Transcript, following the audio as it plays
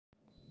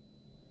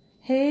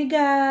Hey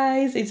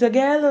guys, it's a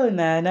girl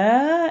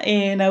Nana,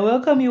 and I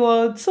welcome you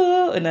all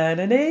to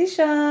Nana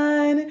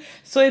Nation.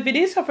 So if it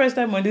is your first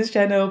time on this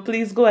channel,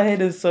 please go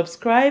ahead and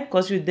subscribe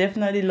because you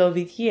definitely love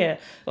it here.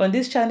 On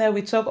this channel,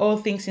 we talk all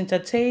things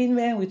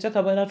entertainment, we talk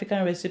about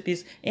African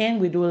recipes,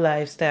 and we do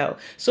lifestyle.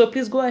 So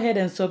please go ahead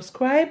and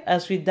subscribe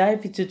as we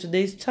dive into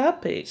today's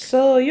topic.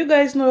 So you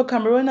guys know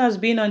Cameroon has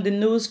been on the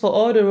news for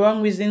all the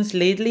wrong reasons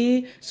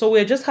lately. So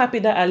we're just happy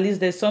that at least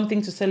there's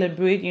something to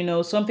celebrate,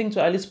 something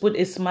to at least put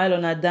a smile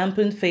on our dampened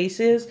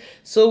faces.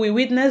 So we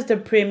witnessed the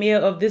premiere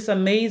of this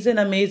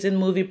amazing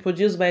movie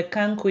produced by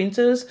Can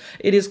Quintus.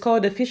 It is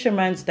called The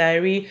Fisherman's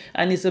Diary,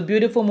 and it's a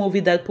beautiful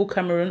movie that put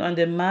Cameroon on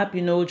the map,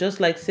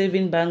 just like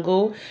Saving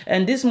Bango.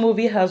 And this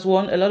movie has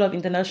won a lot of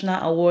international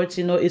awards.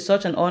 It's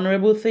such an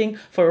honorable thing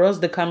for us,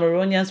 the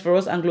Cameroonians, for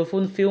us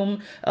Anglophone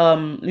film,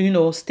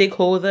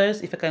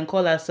 stakeholders, if I can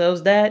call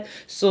ourselves that.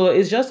 So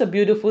it's just a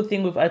beautiful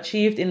thing we've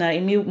achieved in our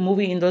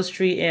movie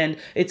industry, and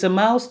it's a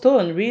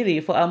milestone really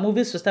for our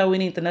movies to start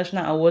winning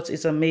international awards.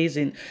 It's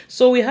amazing.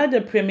 So we had the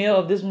premiere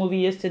of this movie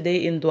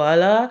yesterday in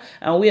Douala,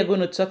 and we are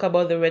going to talk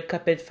about the red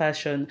carpet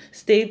fashion.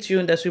 Stay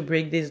tuned as we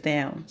break this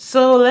down.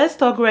 So let's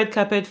talk red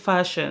carpet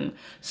fashion.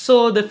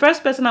 So the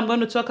first person I'm going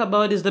to talk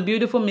about is the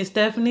beautiful Miss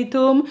Stephanie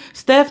Toom.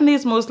 Stephanie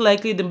is most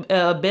likely the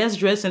best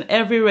dressed in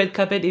every red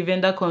carpet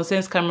event that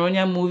concerns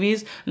Cameroonian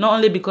movies, not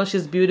only because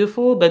she's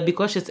beautiful, but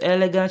because she's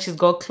elegant, she's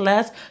got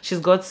class, she's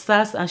got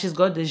sass, and she's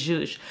got the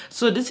zhuzh.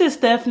 So this is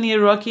Stephanie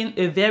rocking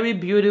a very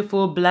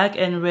beautiful black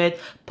and red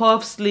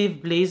puff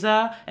sleeve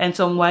blazer and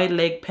some wide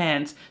leg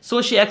pants.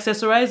 So she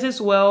accessorizes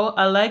well.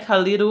 I like her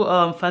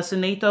little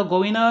fascinator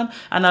going on,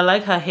 and I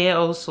like her hair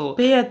also.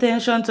 Pay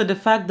attention to the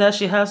fact that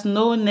she has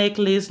no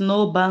necklace,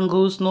 no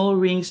bangles, no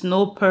rings,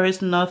 no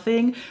purse,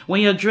 nothing.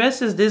 When your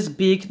dress is this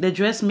big, the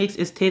dress makes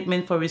a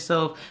statement for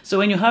itself. So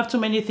when you have too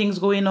many things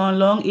going on,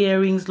 long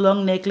earrings,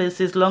 long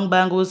necklaces, long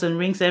bangles and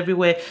rings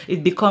everywhere,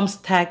 it becomes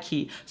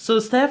tacky. So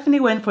Stephanie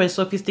went for a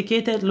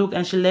sophisticated look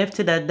and she left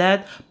it at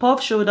that.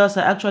 Puff shoulders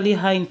are actually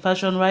high in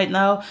fashion right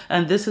now,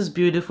 and this is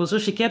beautiful. So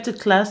she kept it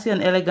classy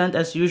and elegant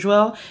as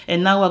usual,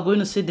 and now we're going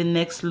to see the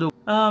next look.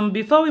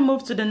 Before we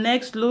move to the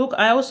next look,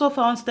 I also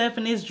found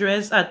Stephanie's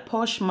dress at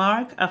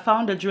Poshmark. I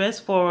found the dress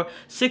for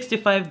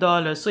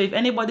 $65. So if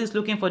anybody's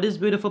looking for this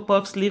beautiful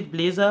puff sleeve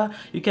blazer,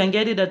 you can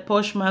get it at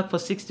Poshmark for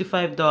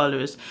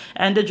 $65.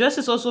 And the dress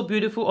is also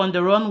beautiful on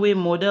the runway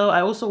model.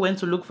 I also went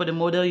to look for the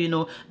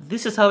model.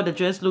 This is how the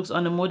dress looks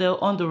on the model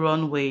on the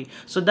runway.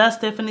 So that's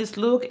Stephanie's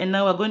look, and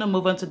now we're going to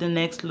move on to the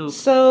next look.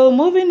 So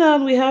moving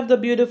on, we have the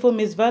beautiful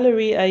Miss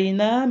Valerie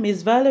Aina.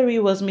 Miss Valerie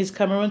was Miss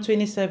Cameroon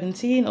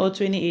 2017 or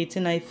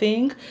 2018, I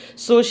think.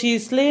 So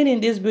she's slaying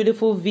in this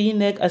beautiful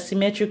V-neck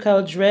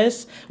asymmetrical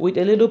dress with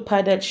a little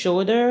padded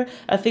shoulder.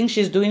 I think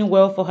she's doing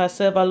well for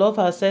herself. I love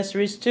her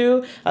accessories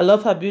too. I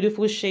love her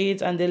beautiful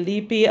shades and the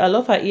lippy. I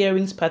love her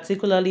earrings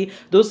particularly.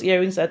 Those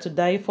earrings are to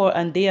die for,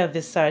 and they are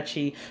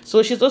Versace.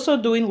 So she's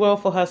also doing well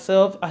for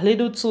herself. Her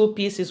little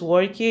two-piece is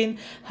working.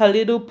 Her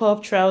little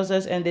puff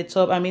trousers and the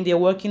top, they're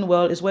working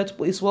well.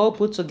 It's well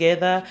put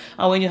together.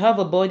 And when you have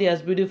a body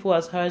as beautiful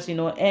as hers,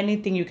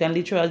 anything you can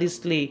literally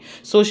slay.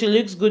 So she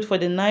looks good for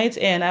the night.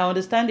 And I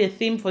understand the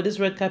theme for this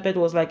red carpet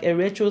was like a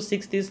retro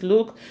 60s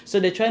look. So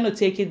they're trying to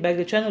take it back.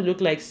 They're trying to look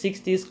like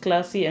 60s,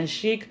 classy and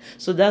chic.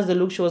 So that's the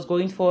look she was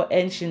going for,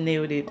 and she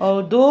nailed it.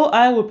 Although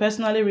I would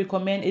personally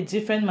recommend a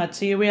different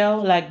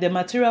material, like the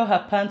material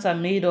her pants are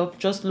made of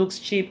just looks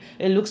cheap.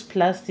 It looks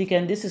plastic,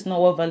 and this is not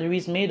what Valerie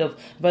is made of.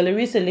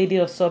 Valerie is a lady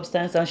of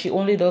substance, and she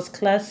only does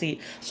classy.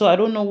 So I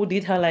don't know who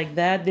did her like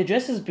that. The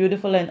dress is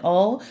beautiful and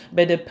all,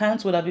 but the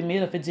pants would have been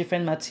made of a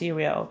different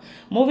material.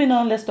 Moving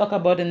on, let's talk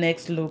about the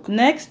next look.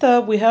 Next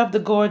up, we have the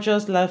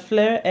gorgeous La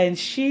Fleur, and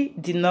she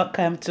did not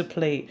come to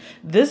play.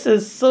 This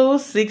is so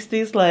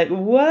 60s, like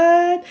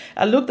what?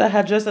 I looked at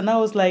her dress and I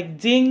was like,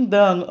 ding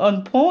dong,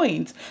 on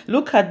point.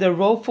 Look at the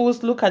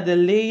ruffles, look at the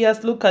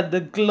layers, look at the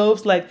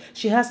gloves. Like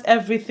she has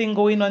everything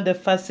going on, the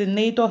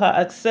fascinator, her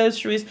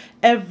accessories,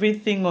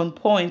 everything on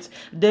point.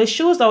 The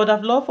shoes, I would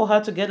have loved for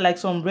her to get like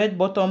some red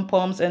bottom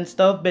pumps and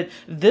stuff, but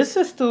this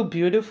is still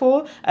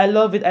beautiful. I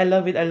love it, I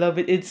love it, I love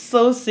it. It's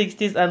so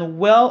 60s and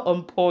well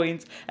on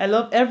point. I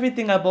love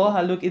everything about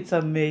her look. It's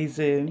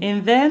amazing.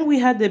 And then we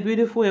had the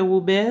beautiful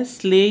Ewube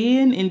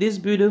slaying in this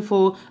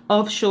beautiful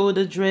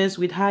off-shoulder dress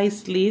with high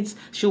slits.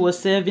 She was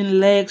serving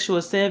legs, she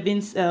was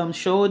serving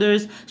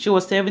shoulders, she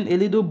was serving a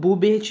little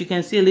boobage. You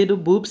can see a little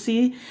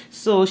boobsy.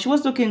 So she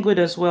was looking good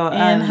as well.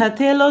 And her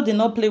tailor did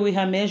not play with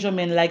her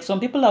measurement. Like some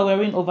people are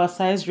wearing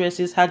oversized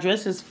dresses. Her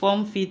dress is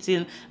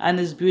form-fitting and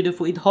is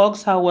beautiful. It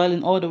hugs her well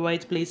in all the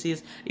right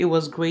places. It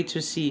was great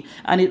to see.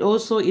 And it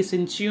also is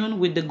in tune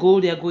with the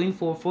goal they are going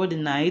for the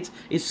night.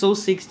 It's so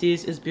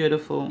 60s is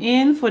beautiful.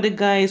 And for the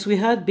guys, we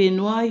had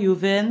Benoit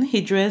Juven.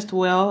 He dressed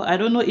well. I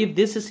don't know if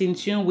this is in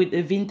tune with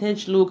a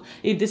vintage look,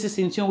 if this is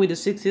in tune with the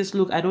 60s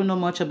look. I don't know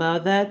much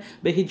about that,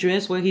 but he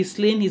dressed well. He's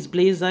slaying his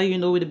blazer, you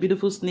know, with the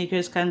beautiful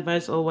sneakers,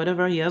 canvas, or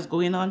whatever he has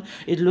going on.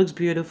 It looks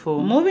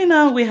beautiful. Moving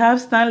on, we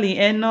have Stanley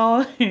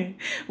Eno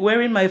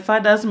wearing my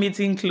father's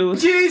meeting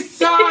clothes.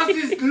 Jesus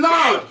is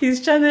Lord.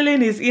 He's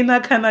channeling his inner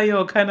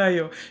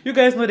Kanayo. You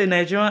guys know the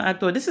Nigerian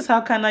actor. This is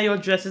how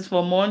Kanayo dresses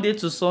from Monday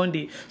to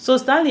Sunday. So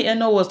Stanley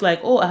Eno was like,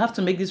 oh, I have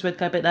to make this red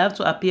carpet. I have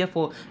to appear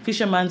for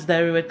Fisherman's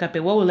Diary red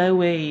carpet. What will I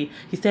wear? He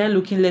started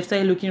looking left,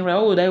 started looking right.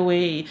 What would I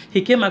wear?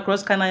 He came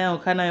across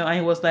Kanayo and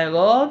he was like,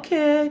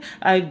 okay,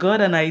 I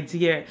got an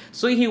idea.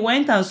 So he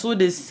went and saw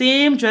the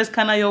same dress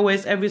Kanayo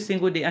wears every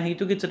single day and he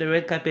took it to the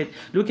red carpet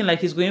looking like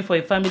he's going for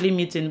a family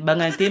meeting,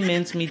 Bangante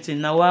men's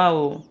meeting. Now,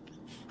 wow.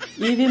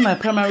 Even my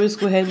primary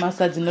school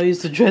headmaster did not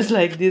used to dress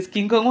like this.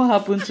 King Kong, what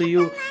happened to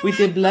you with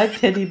a black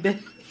teddy bear?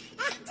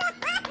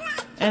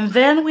 And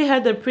then we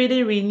had the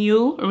pretty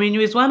Renew.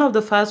 Renew is one of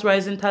the fast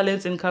rising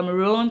talents in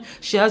Cameroon.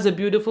 She has a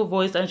beautiful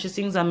voice and she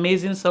sings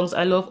amazing songs.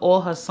 I love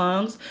all her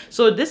songs.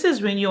 So this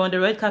is Renew on the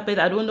red carpet.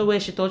 I don't know where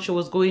she thought she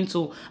was going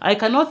to. I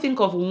cannot think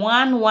of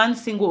one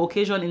single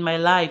occasion in my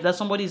life that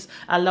somebody is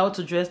allowed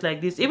to dress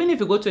like this. Even if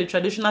you go to a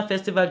traditional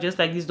festival just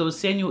like this, they'll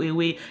send you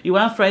away. You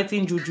want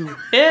frightened juju.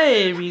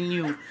 Hey,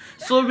 Renew.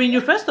 So Renew,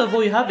 first of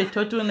all, you have a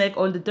turtleneck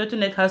on. The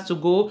turtleneck has to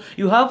go.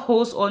 You have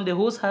hose on. The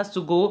hose has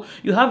to go.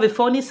 You have a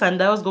funny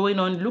sandals going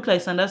on. Look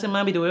like sandals and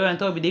maybe the way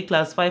until we did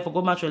class 5 for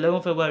go March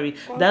 11 February.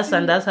 That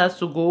sandals has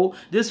to go.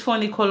 This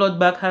funny colored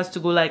bag has to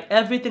go. Like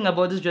everything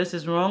about this dress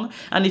is wrong.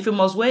 And if you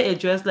must wear a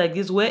dress like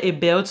this, wear a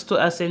belt to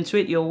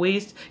accentuate your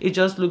waist. It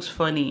just looks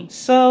funny.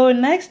 So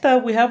next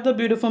up, we have the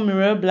beautiful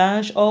Mirror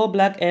Blanche, all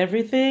black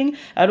everything.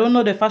 I don't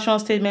know the fashion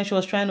statement she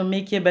was trying to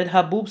make here, but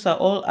her boobs are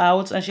all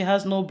out and she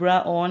has no bra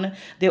on.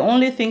 The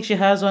only thing she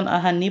has on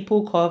are her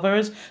nipple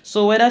covers.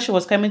 So whether she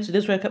was coming to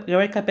this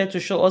red carpet to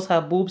show us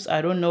her boobs,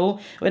 I don't know.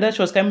 Whether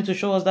she was coming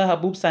to show us that her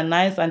boobs are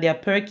nice and they're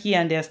perky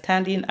and they're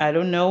standing, I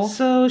don't know.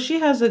 So she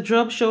has a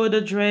drop shoulder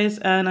dress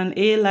and an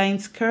A-line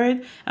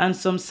skirt and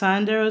some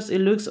sandals. It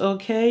looks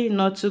okay,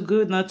 not too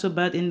good, not too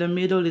bad. In the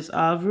middle is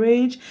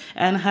average.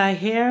 And her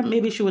hair,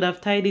 maybe she would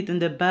have tied it in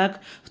the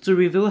back to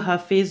reveal her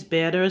face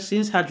better,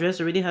 since her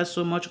dress already has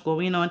so much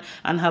going on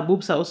and her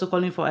boobs are also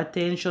calling for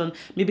attention.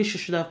 Maybe she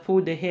should have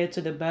pulled the hair to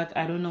the back.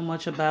 I don't know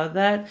much about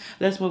that.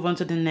 Let's move on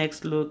to the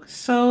next look.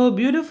 So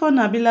beautiful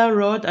Nabila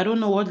Rod. I don't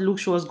know what look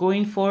she was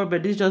going for,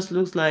 but this just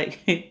looks like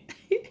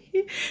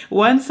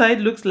one side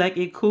looks like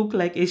a cook,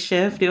 like a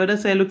chef. The other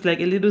side looks like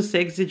a little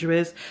sexy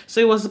dress. So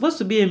it was supposed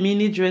to be a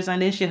mini dress,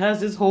 and then she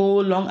has this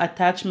whole long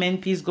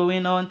attachment piece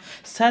going on.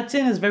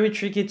 Satin is very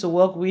tricky to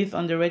work with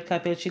on the red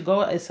carpet. She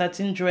got a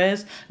satin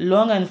dress,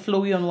 long and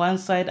flowy on one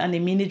side and a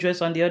mini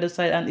dress on the other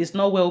side, and it's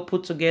not well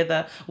put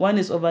together. One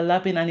is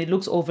overlapping and it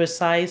looks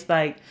oversized.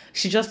 Like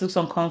she just looks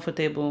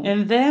uncomfortable.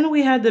 And then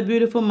we had the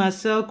beautiful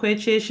Marcel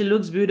Kweche. She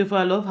looks beautiful.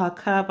 I love her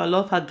cap. I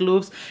love her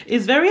gloves.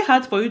 It's very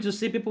hard for you to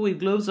see people with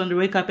gloves on the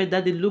red carpet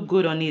that they look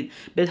good on it,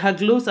 but her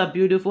gloves are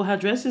beautiful. Her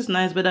dress is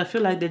nice, but I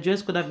feel like the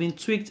dress could have been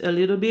tweaked a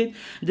little bit.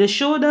 The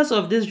shoulders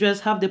of this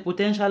dress have the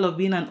potential of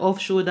being an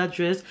off-shoulder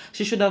dress.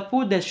 She should have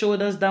put the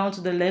shoulders down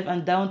to the left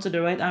and down to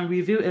the right and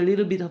reveal a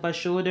little bit of her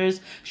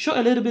shoulders, show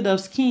a little bit of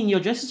skin. Your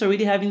dress is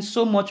already having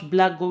so much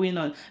black going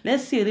on.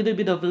 Let's see a little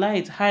bit of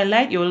light.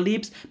 Highlight your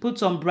lips, put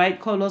some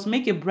bright colors,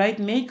 make a bright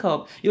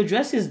makeup. Your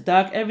dress is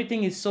dark,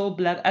 everything is so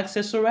black.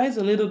 Accessorize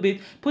a little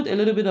bit, put a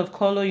little bit of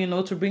color, you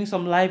know, to bring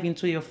some life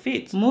into your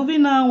fit.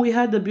 Moving on, we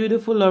had the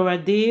beautiful Laura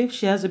Dave.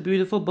 She has a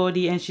beautiful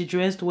body and she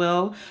dressed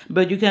well,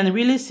 but you can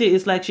really see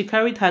it's like she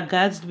carried her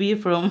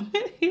Gatsby from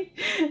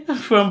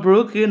from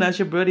Brooklyn and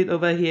she brought it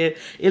over here.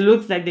 It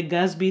looks like the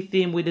Gatsby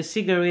theme with the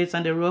cigarettes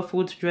and the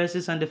ruffled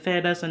dresses and the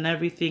feathers and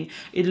everything.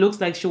 It looks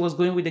like she was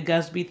going with the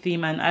Gatsby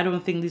theme, and I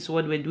don't think this is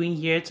what we're doing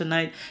here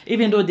tonight,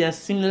 even though they're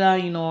similar.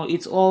 You know,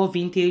 it's all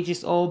vintage,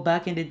 it's all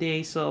back in the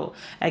day, so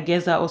I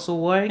guess that also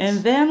works. And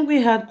then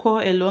we had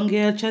Kwa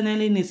Elonge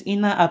channeling his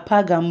inner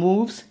Apaga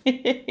moves.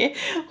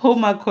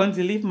 Homa can't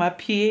leave my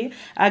PA.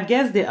 I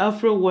guess the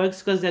afro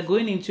works because they're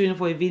going in tune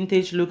for a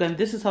vintage look, and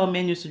this is how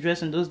men used to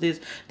dress in those days.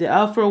 The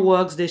afro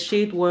works, the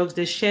shade works,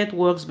 the shirt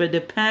works, but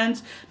the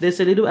pants, there's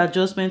a little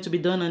adjustment to be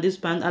done on this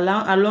pant.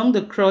 Along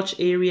the crotch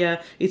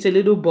area, it's a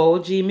little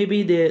bulgy.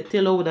 Maybe the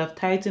tailor would have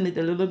tightened it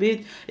a little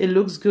bit. It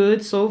looks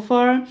good so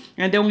far.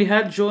 And then we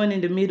had Joan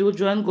in the middle.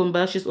 Joan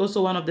Gomba, she's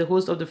also one of the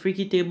hosts of the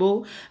Freaky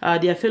Table.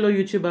 They are fellow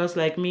YouTubers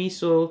like me,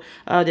 so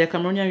they're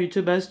Cameroonian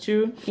YouTubers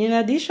too. In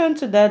addition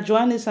to that,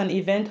 Joan is an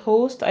event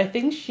host. I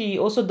think she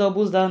also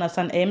doubles down as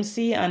an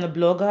MC and a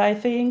blogger, I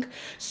think.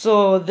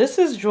 So this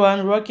is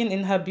Joan rocking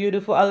in her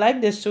beautiful, I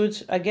like the suit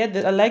suit. I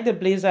like the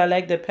blazer, I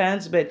like the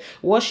pants, but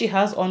what she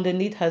has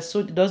underneath her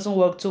suit doesn't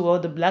work too well.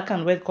 The black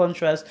and red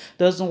contrast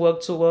doesn't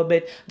work too well.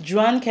 But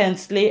Juan can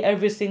slay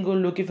every single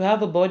look. If you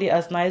have a body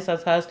as nice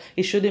as hers,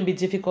 it shouldn't be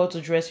difficult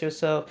to dress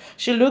yourself.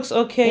 She looks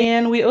okay.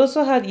 And we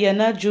also had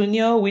Yana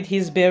Jr. with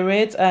his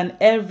beret, and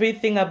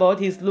everything about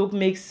his look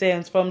makes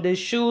sense, from the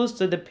shoes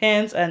to the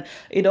pants, and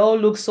it all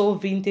looks so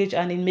vintage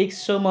and it makes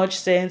so much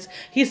sense.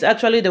 He's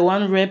actually the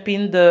one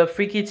repping the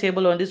freaky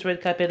table on this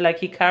red carpet, like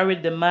he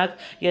carried the mark.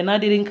 Yana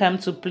didn't come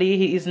to play.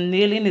 He is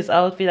nailing his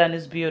outfit and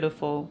it's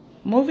beautiful.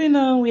 Moving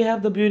on, we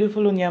have the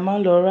beautiful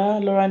Unyama Laura.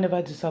 Laura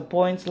never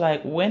disappoints.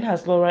 Like, when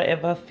has Laura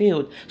ever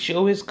failed? She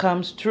always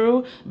comes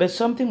through. But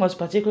something was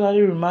particularly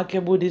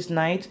remarkable this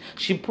night.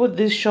 She put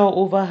this shawl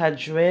over her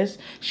dress.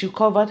 She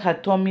covered her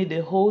tummy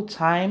the whole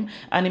time.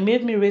 And it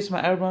made me raise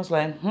my eyebrows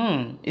like,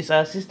 is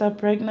our sister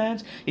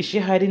pregnant? Is she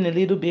hiding a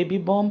little baby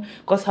bump?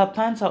 Because her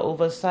pants are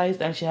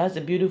oversized and she has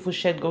a beautiful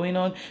shirt going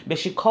on. But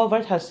she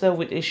covered herself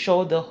with a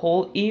shawl the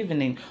whole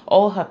evening.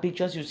 All her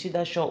pictures, you see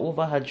that shawl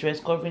over her dress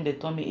covering the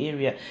tummy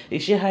area.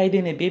 Is she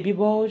hiding a baby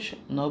bulge?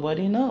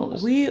 Nobody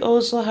knows. We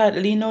also had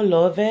Lino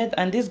Lovett,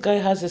 and this guy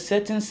has a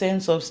certain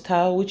sense of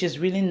style which is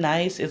really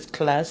nice. It's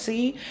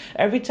classy.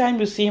 Every time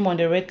you see him on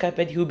the red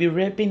carpet, he'll be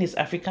repping his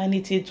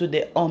Africanity to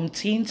the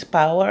umpteenth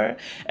power.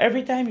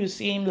 Every time you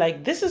see him,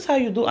 like, this is how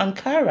you do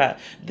Ankara.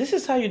 This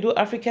is how you do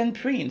African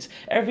prints.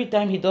 Every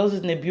time he does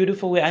it in a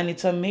beautiful way, and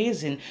it's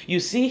amazing. You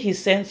see his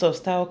sense of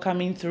style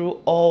coming through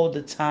all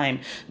the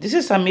time. This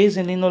is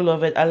amazing, Lino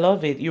Lovett. I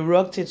love it. You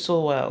rocked it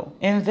so well.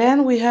 And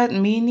then we had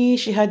Minnie.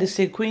 She had a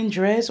sequin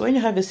dress. When you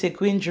have a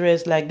sequin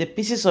dress, like, the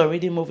pieces are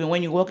already moving.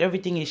 When you walk,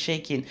 everything is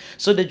shaking.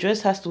 So the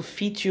dress has to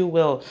fit you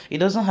well. It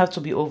doesn't have to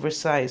be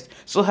oversized.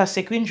 So her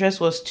sequin dress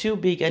was too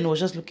big and it was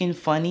just looking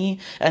funny.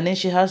 And then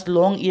she has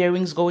long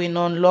earrings going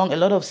on, a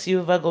lot of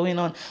silver going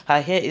on. Her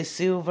hair is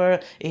silver,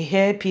 a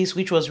hair piece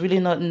which was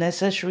really not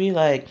necessary.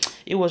 Like,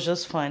 it was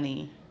just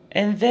funny.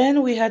 And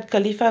then we had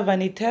Khalifa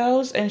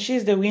Vanitels, and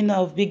she's the winner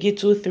of Biggie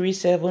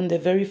 237, the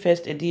very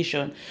first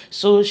edition.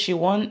 So she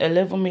won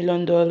 $11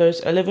 million,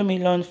 11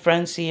 million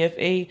francs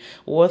CFA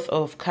worth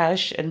of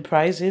cash and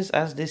prizes,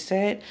 as they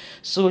said.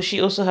 So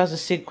she also has a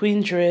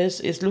sequin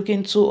dress. It's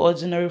looking too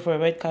ordinary for a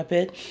red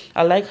carpet.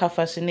 I like her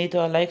fascinator,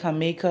 I like her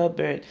makeup,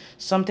 but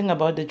something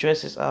about the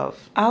dress is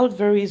off. I would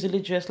very easily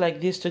dress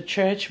like this to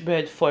church,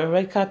 but for a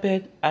red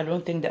carpet, I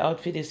don't think the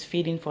outfit is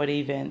fitting for the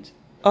event.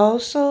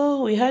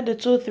 Also, we had the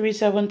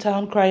 237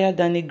 town crier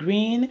Danny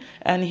Green,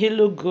 and he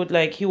looked good.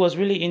 Like, he was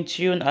really in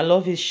tune. I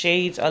love his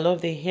shades, I love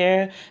the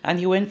hair, and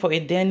he went for a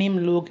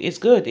denim look. It's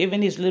good.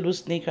 Even his little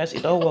sneakers,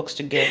 it all works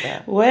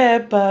together. Where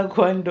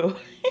Kwando?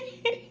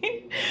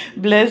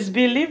 Blaise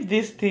B, leave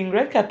this thing.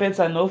 Red carpets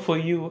are not for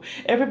you.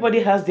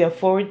 Everybody has their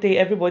forte.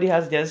 Everybody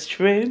has their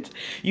strength.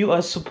 You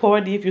are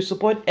supportive. You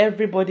support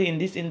everybody in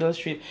this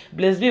industry.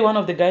 Blaise B, one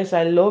of the guys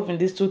I love in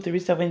this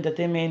 237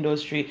 entertainment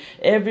industry.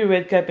 Every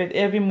red carpet,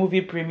 every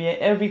movie premiere,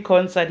 every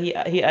concert,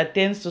 he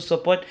attends to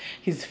support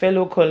his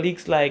fellow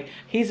colleagues. Like,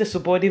 he's a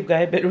supportive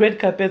guy, but red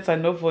carpets are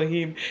not for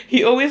him.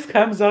 He always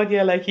comes out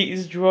here like he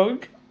is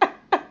drunk.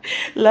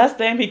 Last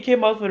time he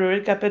came out for the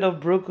red carpet of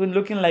Broken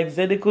looking like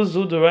Zedeko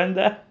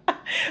Zudoranda,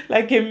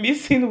 like a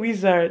missing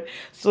wizard.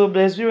 So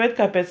Blaise B, red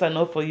carpets are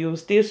not for you.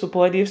 Stay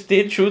supportive,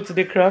 stay true to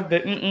the craft,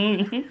 but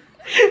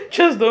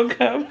just don't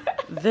come.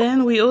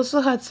 Then we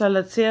also had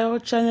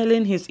Salatiel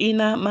channeling his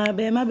inner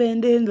Mabe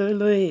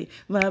Mabendendoloe,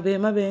 Mabe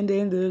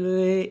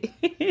Mabendendoloe.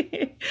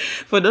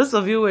 For those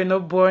of you who were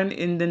not born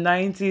in the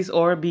 90s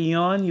or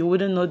beyond, you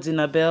wouldn't know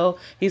Dinabel.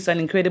 He's an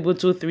incredible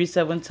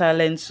 237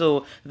 talent.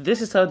 So this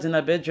is how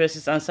Dinabel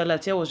dresses, and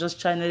Salatiel was just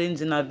channeling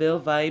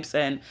Dinabel vibes,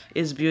 and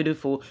it's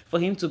beautiful. For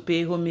him to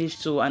pay homage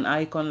to an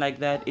icon like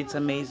that, it's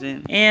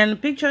amazing.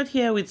 And pictured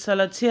here with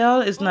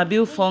Salatiel is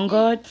Nabil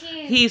Fongod.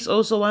 He is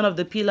also one of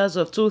the pillars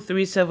of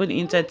 237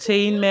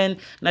 Entertainment.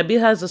 Nabil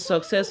has a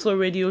successful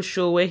radio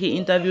show where he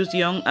interviews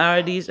young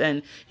artists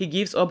and he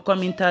gives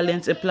upcoming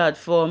talents a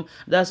platform.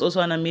 That's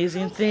also an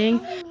amazing thing.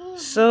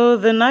 So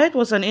the night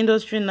was an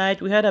industry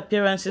night. We had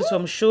appearances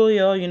from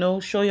Shoyo, you know,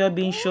 Shoyo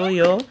being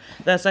Shoyo.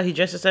 That's how he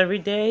dresses every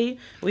day.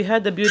 We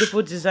had the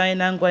beautiful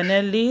designer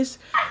Nguanellis.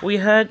 We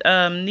had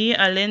Ni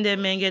Alende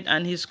Menget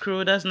and his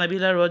crew. That's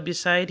Nabila Rod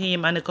beside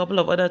him, and a couple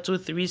of other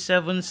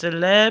 237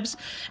 celebs.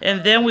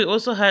 And then we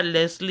also had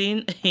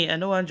Leslie. I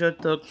know one just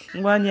talk.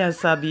 Mwanya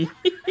Sabi.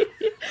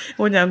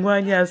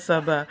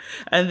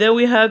 And then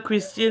we had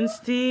Christian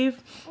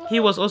Steve. He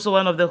was also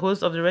one of the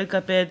hosts of the red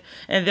carpet.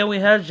 And then we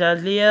had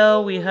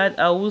Jaliel, we had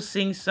Awu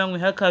Sing Song, we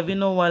had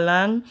Kavino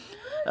Walang,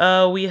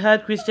 we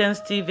had Christian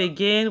Steve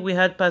again, we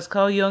had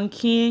Pascal Young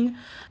King.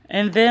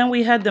 And then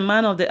we had the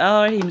man of the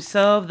hour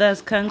himself,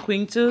 that's Can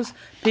Quintus,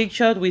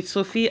 pictured with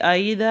Sophie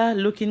Aida,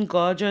 looking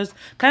gorgeous.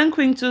 Can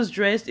Quintus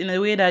dressed in a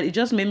way that it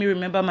just made me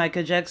remember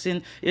Michael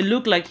Jackson. It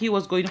looked like he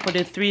was going for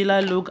the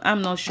Thriller look.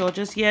 I'm not sure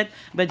just yet,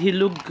 but he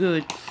looked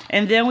good.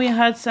 And then we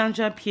had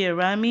Sandra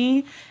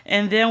Pierami,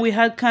 and then we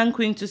had Can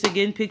Quintus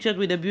again, pictured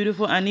with a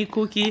beautiful Annie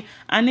Cookie.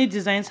 Annie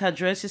designs her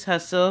dresses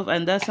herself,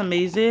 and that's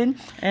amazing.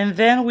 And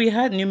then we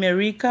had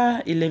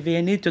Numerica, il est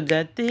venu te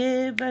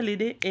gâter,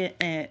 valider,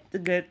 te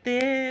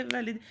gâter,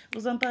 valider.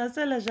 Vous en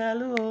passez la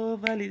jaloux,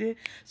 valider.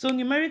 So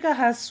Numerica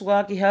has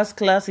swag, he has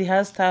class, he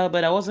has style,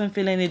 but I wasn't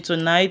feeling it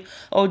tonight.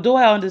 Although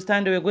I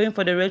understand they were going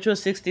for the retro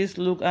 60s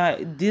look,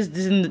 this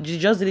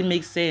just didn't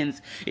make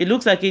sense. It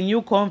looks like a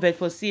new convert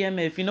for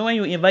CMF. You know when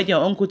you invite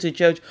your uncle to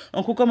church,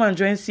 uncle come and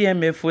join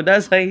CMF food.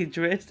 That's how he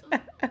dressed.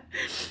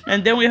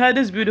 And then we had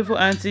this beautiful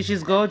auntie.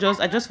 She's gorgeous.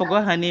 I just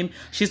forgot her name.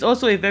 She's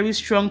also a very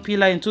strong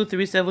pillar in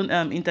 237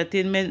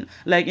 entertainment.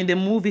 Like in the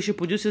movie, she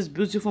produces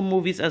beautiful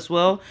movies as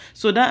well.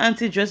 So that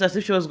auntie dressed as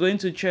if she was going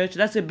to church.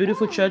 That's a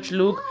beautiful church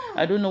look.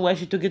 I don't know why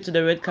she took it to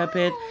the red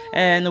carpet.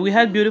 And we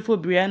had beautiful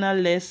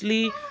Brianna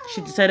Leslie.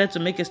 She decided to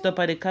make a stop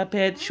at the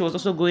carpet. She was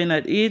also going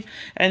at it.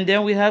 And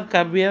then we have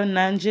Gabriel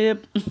Nanje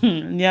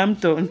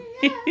Nyamton.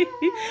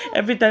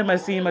 Every time I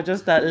see him, I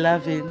just start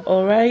laughing.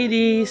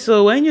 Alrighty,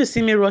 so when you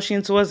see me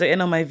rushing towards the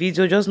end of my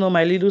video, just know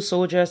my little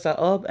soldiers are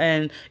up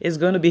and it's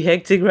going to be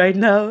hectic right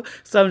now.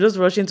 So I'm just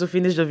rushing to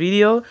finish the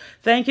video.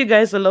 Thank you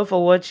guys a lot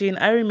for watching.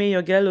 I remain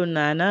your girl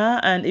Onana,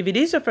 and if it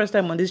is your first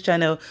time on this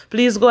channel,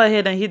 please go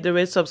ahead and hit the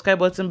red subscribe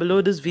button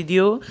below this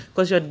video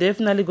because you're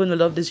definitely going to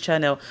love this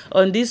channel.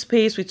 On this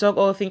page, we talk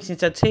all things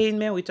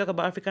entertainment, we talk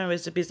about African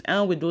recipes,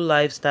 and we do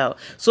lifestyle.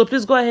 So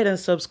please go ahead and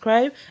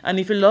subscribe, and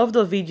if you love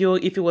the video,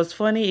 if it was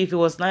funny, if it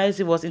was nice,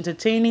 if it was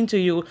entertaining to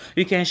you,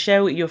 you can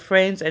share with your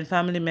friends and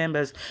family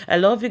members. I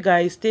love you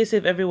guys. Stay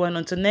safe, everyone.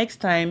 Until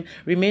next time,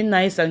 remain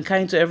nice and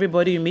kind to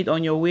everybody you meet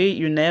on your way.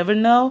 You never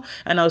know.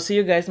 And I'll see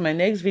you guys in my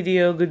next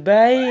video.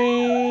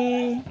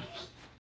 Goodbye.